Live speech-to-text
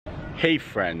Hey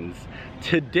friends,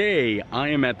 today I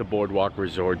am at the Boardwalk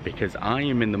Resort because I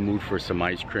am in the mood for some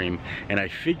ice cream, and I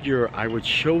figure I would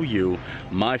show you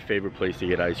my favorite place to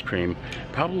get ice cream,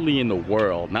 probably in the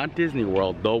world, not Disney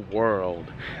World, the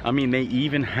world. I mean, they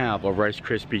even have a Rice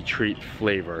Krispie treat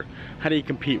flavor. How do you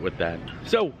compete with that?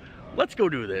 So, let's go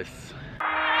do this.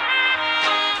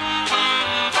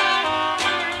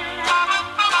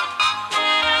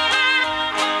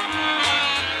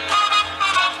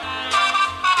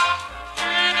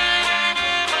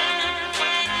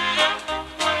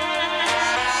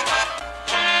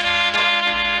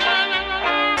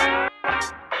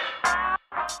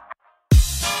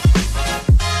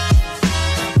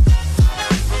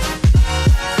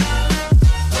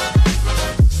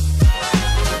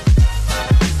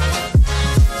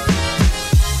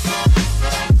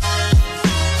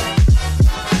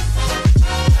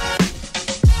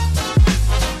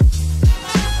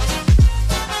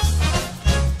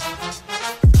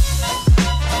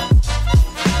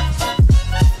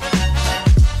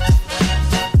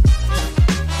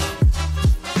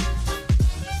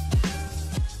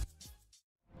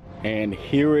 And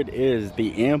here it is,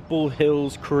 the Ample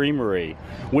Hills Creamery,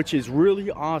 which is really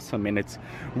awesome, and it's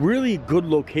really good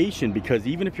location because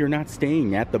even if you're not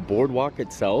staying at the boardwalk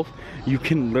itself, you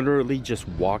can literally just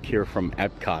walk here from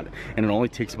Epcot, and it only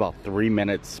takes about 3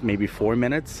 minutes, maybe 4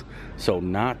 minutes, so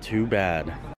not too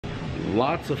bad.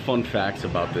 Lots of fun facts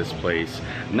about this place.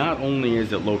 Not only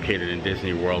is it located in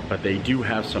Disney World, but they do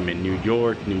have some in New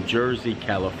York, New Jersey,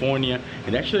 California.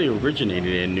 It actually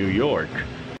originated in New York.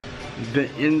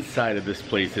 The inside of this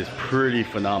place is pretty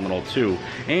phenomenal too,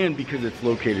 and because it's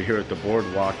located here at the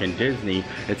Boardwalk in Disney,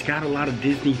 it's got a lot of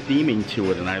Disney theming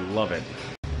to it, and I love it.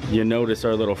 You notice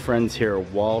our little friends here,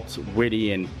 Walt,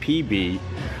 Whitty, and PB,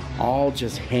 all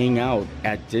just hang out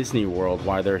at Disney World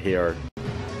while they're here.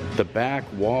 The back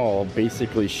wall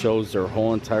basically shows their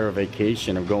whole entire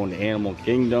vacation of going to Animal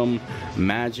Kingdom,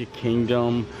 Magic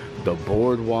Kingdom, the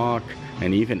Boardwalk,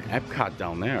 and even Epcot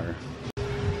down there.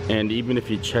 And even if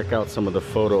you check out some of the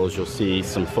photos, you'll see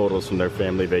some photos from their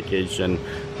family vacation,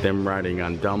 them riding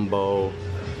on Dumbo,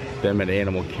 them at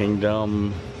Animal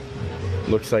Kingdom.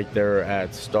 Looks like they're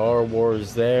at Star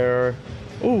Wars there.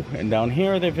 Ooh, and down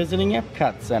here they're visiting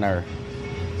Epcot Center.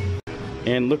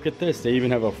 And look at this, they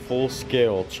even have a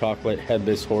full-scale chocolate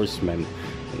headless horseman.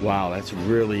 Wow, that's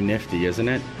really nifty, isn't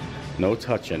it? No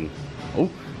touching. Oh,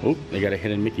 they got a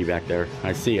hidden Mickey back there.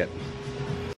 I see it.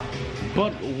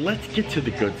 But let's get to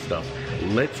the good stuff.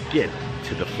 Let's get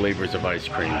to the flavors of ice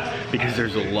cream, because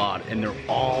there's a lot and they're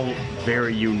all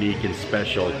very unique and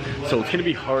special. So it's gonna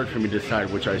be hard for me to decide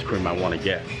which ice cream I wanna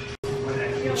get.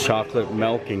 Chocolate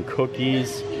milk and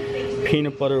cookies,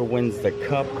 peanut butter wins the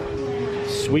cup,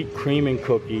 sweet cream and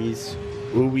cookies,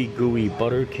 ooey gooey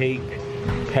butter cake,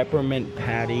 peppermint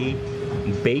patty,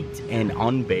 baked and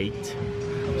unbaked,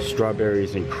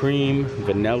 strawberries and cream,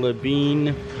 vanilla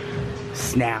bean,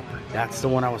 snap. That's the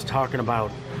one I was talking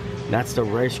about. That's the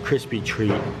Rice Krispie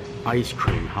treat ice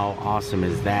cream. How awesome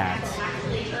is that?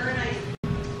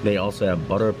 They also have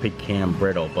butter pecan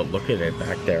brittle, but look at it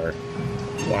back there.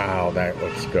 Wow, that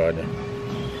looks good.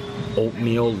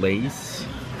 Oatmeal lace.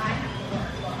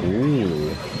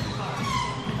 Ooh.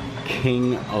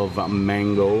 King of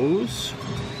mangoes.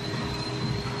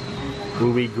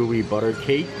 Ooey gooey butter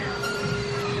cake.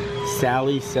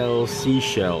 Sally sells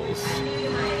seashells.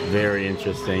 Very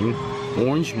interesting.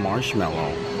 Orange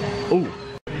marshmallow. Oh,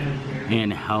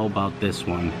 and how about this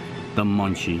one? The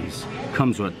Munchies.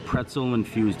 Comes with pretzel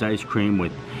infused ice cream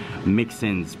with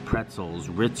mix-ins, pretzels,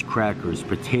 Ritz crackers,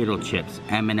 potato chips,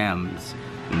 M&Ms.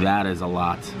 That is a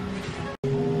lot.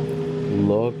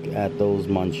 Look at those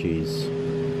Munchies.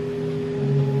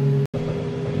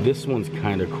 This one's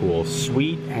kind of cool.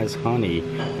 Sweet as honey,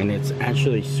 and it's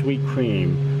actually sweet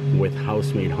cream with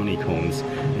house-made honeycombs.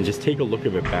 And just take a look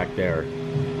at it back there.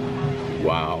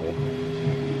 Wow.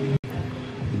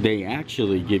 They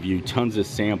actually give you tons of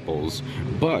samples,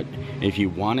 but if you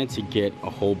wanted to get a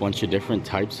whole bunch of different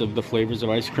types of the flavors of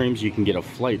ice creams, you can get a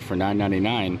flight for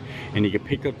 $9.99, and you can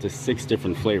pick up to 6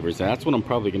 different flavors. And that's what I'm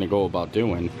probably going to go about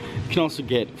doing. You can also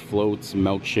get floats,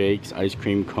 milkshakes, ice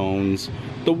cream cones,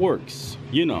 the works,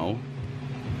 you know.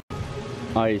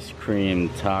 Ice cream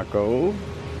taco.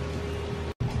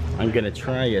 I'm gonna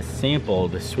try a sample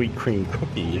of the sweet cream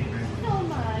cookie.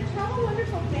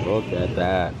 Look at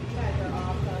that.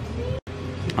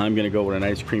 I'm gonna go with an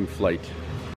ice cream flight.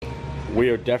 We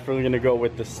are definitely gonna go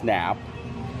with the snap.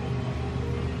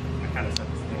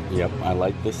 Yep, I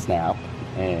like the snap.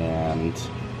 And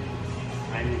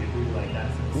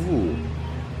ooh,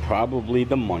 probably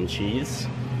the Munchies.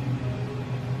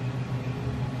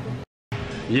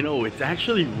 You know, it's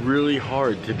actually really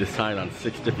hard to decide on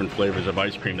 6 different flavors of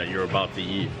ice cream that you're about to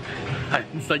eat.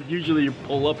 It's like usually you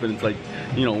pull up and it's like,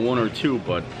 you know, 1 or 2,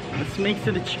 but this makes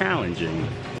it challenging.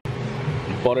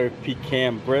 Butter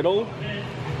pecan brittle.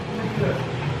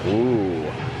 Ooh.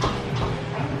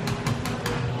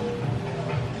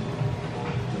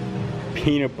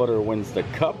 Peanut butter wins the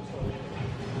cup.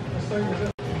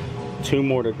 2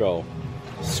 more to go.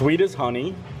 Sweet as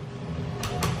honey.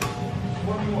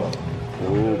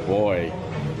 Oh boy,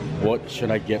 what should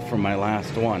I get for my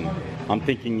last one? I'm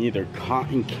thinking either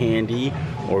cotton candy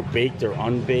or baked or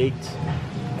unbaked.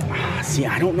 See,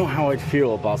 I don't know how I'd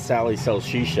feel about Sally Sells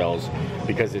She Shells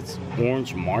because it's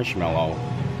orange marshmallow.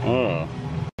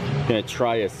 Gonna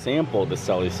try a sample of the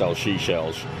Sally Sells She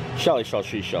Shells. Sally Sells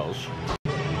She Shells.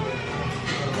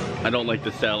 I don't like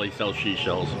the Sally Sells She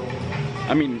Shells.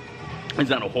 I mean,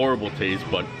 it's not a horrible taste,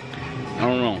 but I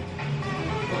don't know.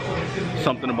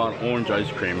 Something about orange ice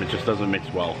cream, it just doesn't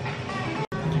mix well.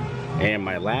 And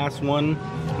my last one,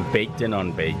 baked and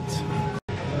unbaked.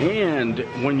 And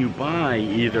when you buy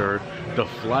either the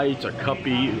flights, a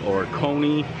cuppy, or a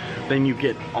coney, then you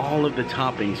get all of the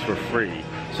toppings for free.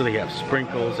 So they have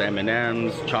sprinkles,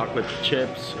 M&Ms, chocolate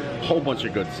chips, a whole bunch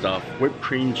of good stuff. Whipped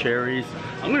cream cherries.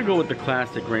 I'm gonna go with the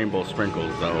classic rainbow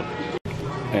sprinkles though.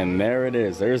 And there it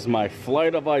is, there's my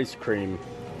flight of ice cream.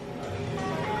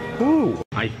 Ooh.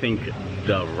 I think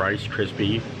the Rice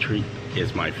Krispie treat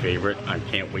is my favorite. I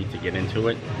can't wait to get into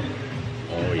it.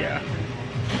 Oh yeah.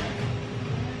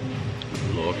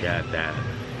 Look at that.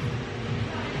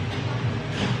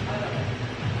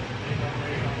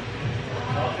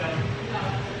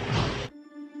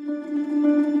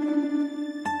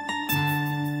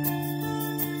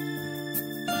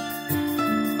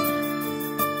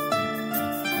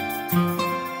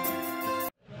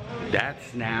 That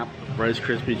Snap Rice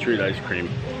Krispie treat ice cream.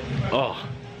 Oh,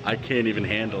 I can't even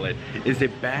handle it. Is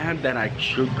it bad that I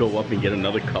should go up and get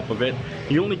another cup of it?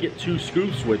 You only get 2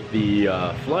 scoops with the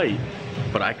flight,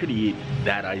 but I could eat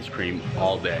that ice cream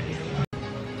all day.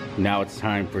 Now it's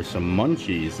time for some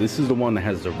munchies. This is the one that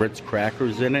has the Ritz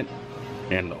crackers in it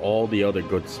and all the other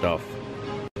good stuff.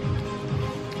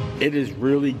 It is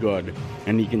really good,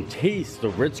 and you can taste the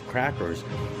Ritz crackers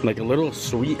like a little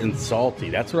sweet and salty.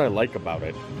 That's what I like about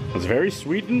it. It's very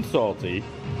sweet and salty.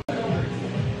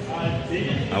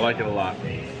 I like it a lot.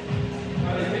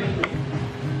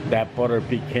 That butter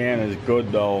pecan is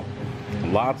good though.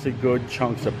 Lots of good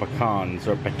chunks of pecans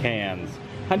or pecans.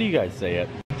 How do you guys say it?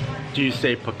 Do you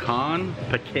say pecan?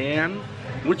 Pecan?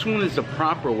 Which one is the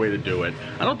proper way to do it?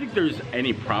 I don't think there's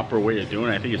any proper way to do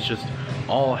it. I think it's just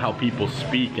all how people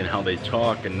speak and how they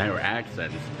talk and their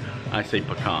accents. I say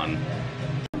pecan.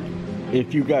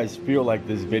 If you guys feel like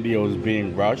this video is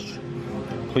being rushed,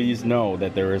 please know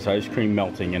that there is ice cream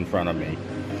melting in front of me.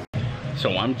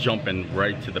 So I'm jumping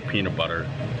right to the peanut butter.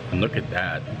 And look at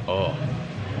that. Oh.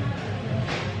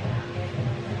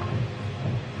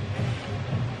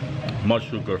 Much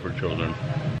too good for children.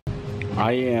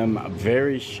 I am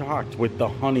very shocked with the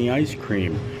honey ice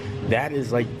cream. That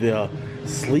is like the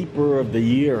sleeper of the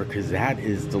year because that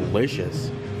is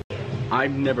delicious.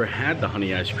 I've never had the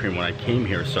honey ice cream when I came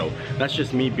here, so that's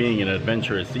just me being an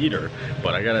adventurous eater.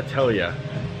 But I gotta tell you,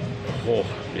 oh,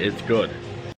 it's good.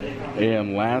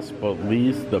 And last but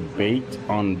least, the baked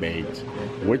unbaked,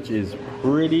 which is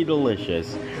pretty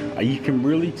delicious. You can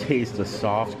really taste the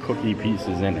soft cookie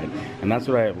pieces in it, and that's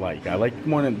what I like. I like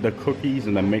when the cookies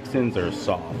and the mix-ins are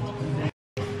soft.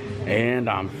 And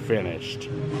I'm finished.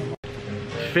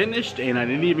 Finished, and I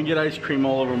didn't even get ice cream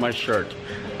all over my shirt.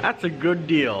 That's a good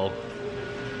deal.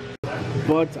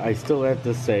 But I still have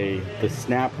to say, the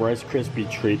Snap Rice Krispie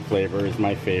treat flavor is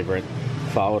my favorite,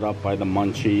 followed up by the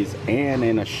munchies, and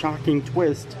in a shocking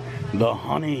twist, the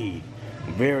honey.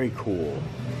 Very cool.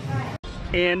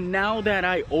 And now that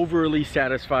I overly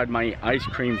satisfied my ice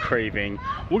cream craving,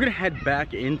 we're gonna head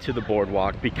back into the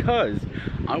boardwalk because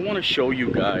I want to show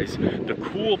you guys the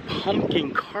cool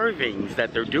pumpkin carvings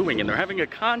that they're doing. And they're having a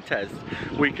contest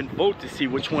where you can vote to see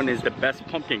which one is the best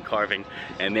pumpkin carving,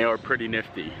 and they are pretty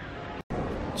nifty.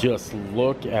 Just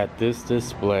look at this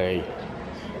display.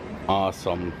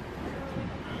 Awesome.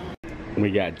 We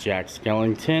got Jack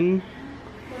Skellington,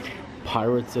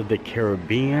 Pirates of the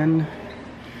Caribbean,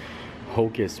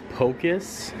 Hocus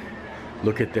Pocus.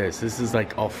 Look at this. This is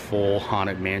like a full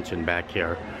haunted mansion back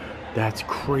here. That's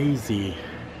crazy.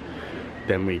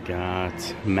 Then we got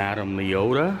Madame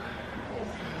Leota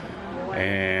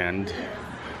and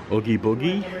Oogie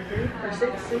Boogie,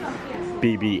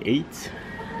 BB-8,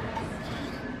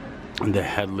 the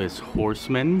Headless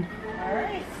Horseman.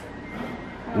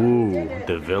 Ooh,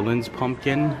 the Villain's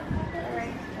Pumpkin.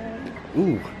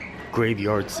 Ooh,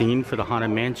 graveyard scene for the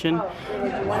Haunted Mansion.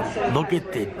 Look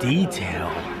at the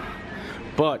detail.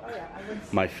 But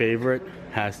my favorite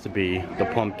has to be the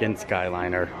pumpkin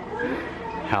skyliner.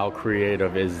 How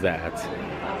creative is that?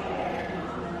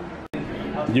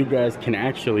 You guys can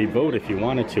actually vote if you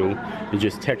wanted to. You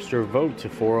just text your vote to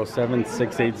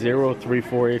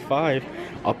 407-680-3485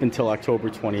 up until October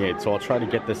 28th. So I'll try to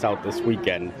get this out this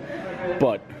weekend.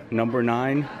 But number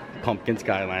 9, pumpkin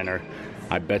skyliner.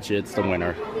 I bet you it's the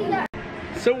winner.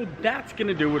 So that's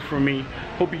gonna do it for me.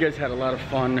 Hope you guys had a lot of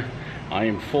fun. I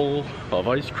am full of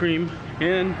ice cream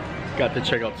and got to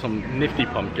check out some nifty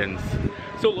pumpkins.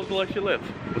 So local life you live.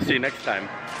 We'll see you next time.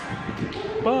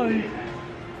 Bye.